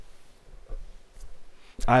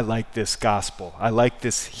I like this gospel. I like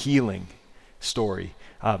this healing story.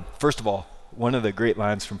 First of all, one of the great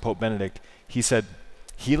lines from Pope Benedict, he said,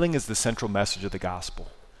 healing is the central message of the gospel.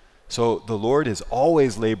 So the Lord is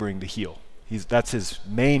always laboring to heal. That's his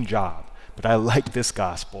main job. But I like this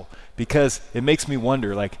gospel because it makes me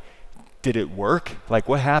wonder, like, did it work? Like,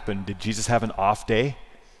 what happened? Did Jesus have an off day?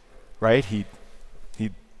 Right? He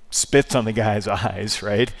spits on the guy's eyes,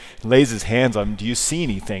 right? Lays his hands on him. Do you see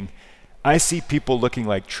anything? I see people looking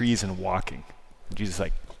like trees and walking. And Jesus is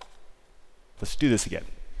like, let's do this again.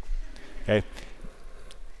 Okay?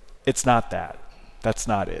 It's not that. That's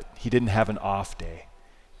not it. He didn't have an off day.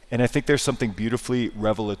 And I think there's something beautifully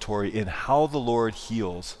revelatory in how the Lord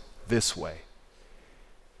heals this way.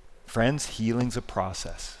 Friends, healing's a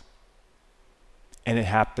process. And it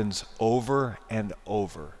happens over and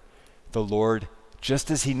over. The Lord,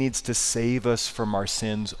 just as he needs to save us from our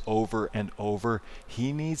sins over and over,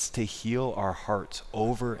 he needs to heal our hearts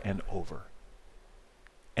over and over.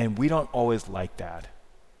 And we don't always like that,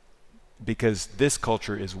 because this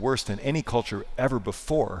culture is worse than any culture ever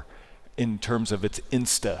before in terms of its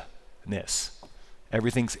insta-ness.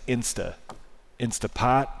 Everything's insta.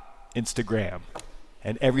 Instapot, Instagram,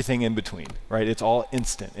 and everything in between, right? It's all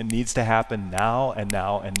instant. It needs to happen now and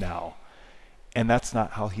now and now. And that's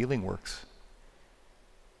not how healing works.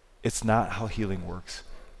 It's not how healing works,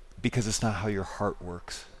 because it's not how your heart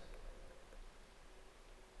works.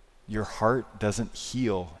 Your heart doesn't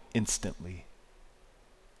heal instantly.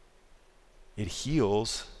 It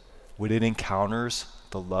heals when it encounters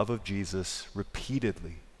the love of Jesus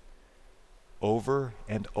repeatedly, over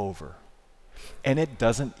and over. And it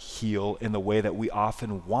doesn't heal in the way that we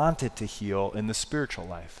often want it to heal in the spiritual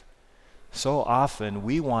life. So often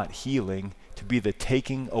we want healing to be the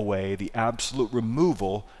taking away, the absolute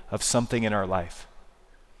removal of something in our life.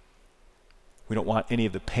 We don't want any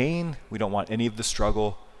of the pain, we don't want any of the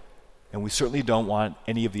struggle, and we certainly don't want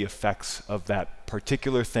any of the effects of that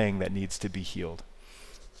particular thing that needs to be healed.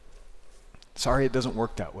 Sorry, it doesn't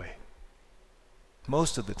work that way.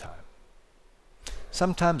 Most of the time.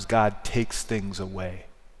 Sometimes God takes things away.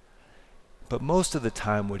 But most of the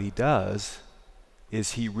time what he does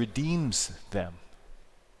is he redeems them.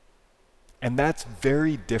 And that's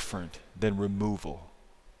very different than removal.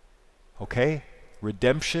 Okay?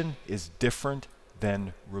 Redemption is different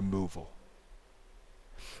than removal.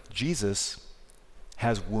 Jesus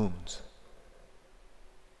has wounds.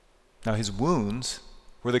 Now his wounds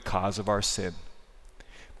were the cause of our sin.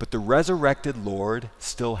 But the resurrected Lord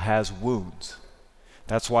still has wounds.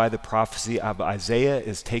 That's why the prophecy of Isaiah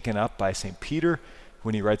is taken up by St. Peter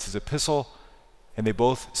when he writes his epistle, and they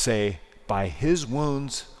both say, by his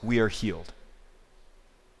wounds we are healed.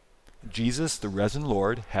 Jesus, the risen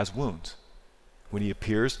Lord, has wounds. When he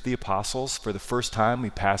appears to the apostles for the first time, he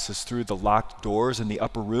passes through the locked doors in the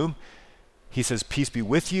upper room. He says, peace be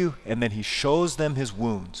with you, and then he shows them his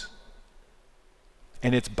wounds.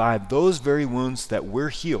 And it's by those very wounds that we're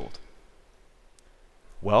healed.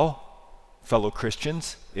 Well, fellow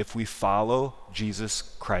Christians, if we follow Jesus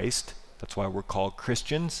Christ, that's why we're called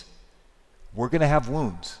Christians, we're going to have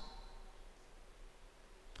wounds.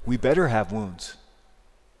 We better have wounds.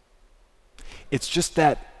 It's just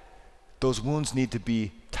that those wounds need to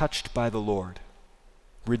be touched by the Lord,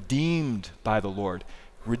 redeemed by the Lord.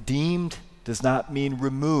 Redeemed does not mean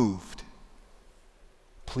removed.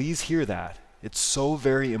 Please hear that. It's so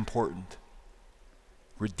very important.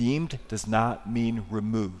 Redeemed does not mean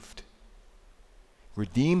removed.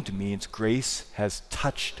 Redeemed means grace has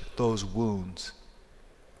touched those wounds,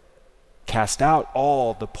 cast out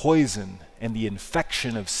all the poison and the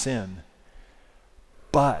infection of sin,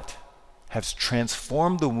 but has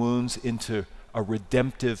transformed the wounds into a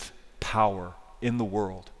redemptive power in the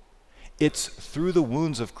world. It's through the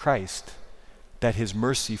wounds of Christ that his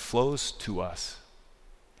mercy flows to us.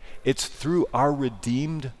 It's through our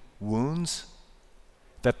redeemed wounds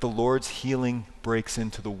that the Lord's healing breaks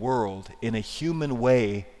into the world in a human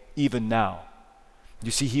way even now.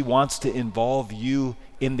 You see, he wants to involve you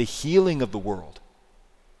in the healing of the world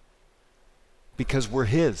because we're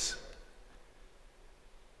his.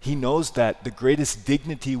 He knows that the greatest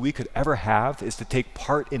dignity we could ever have is to take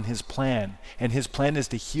part in his plan, and his plan is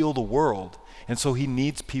to heal the world. And so he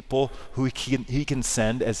needs people who he can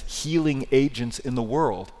send as healing agents in the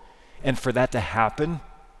world. And for that to happen,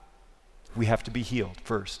 we have to be healed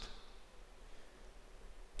first.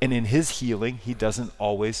 And in his healing, he doesn't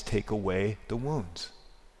always take away the wounds.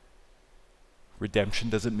 Redemption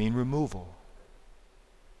doesn't mean removal.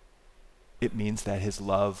 It means that his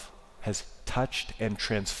love has touched and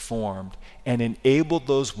transformed and enabled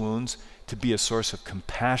those wounds to be a source of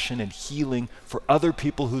compassion and healing for other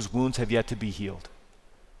people whose wounds have yet to be healed.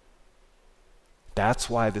 That's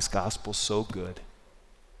why this gospel's so good.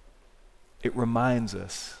 It reminds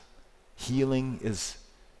us healing is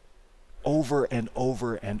over and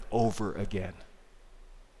over and over again.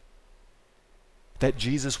 That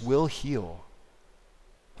Jesus will heal.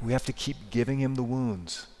 We have to keep giving him the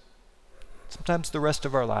wounds, sometimes the rest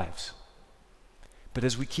of our lives. But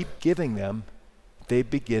as we keep giving them, they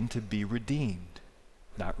begin to be redeemed,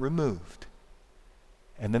 not removed.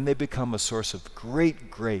 And then they become a source of great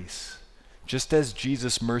grace. Just as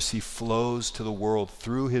Jesus' mercy flows to the world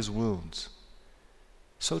through his wounds,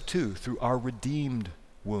 so too, through our redeemed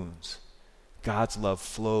wounds, God's love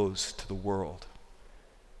flows to the world.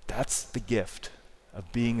 That's the gift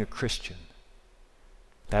of being a Christian.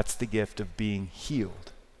 That's the gift of being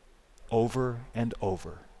healed over and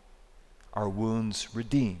over. Our wounds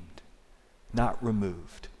redeemed, not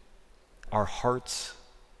removed. Our hearts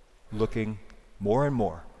looking more and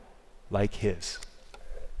more like his.